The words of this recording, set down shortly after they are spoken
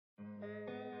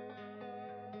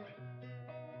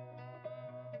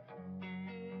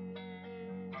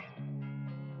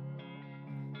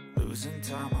Losing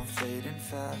time, I'm fading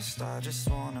fast. I just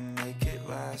wanna make it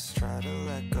last. Try to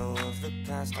let go of the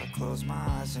past. I close my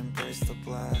eyes, embrace the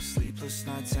blast. Sleepless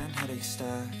nights and headaches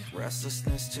stack.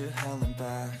 Restlessness to hell and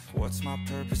back. What's my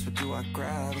purpose, what do I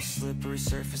grab? A slippery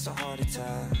surface, a heart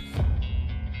attack.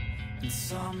 And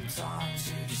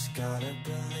sometimes you just gotta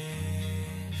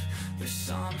believe there's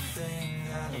something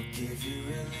that'll give you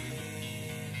relief.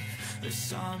 There's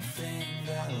something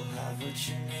that'll have what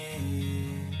you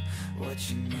need.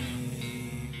 What you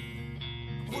need.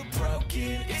 We're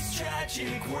broken, it's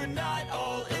tragic. We're not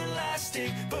all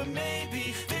elastic, but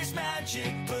maybe there's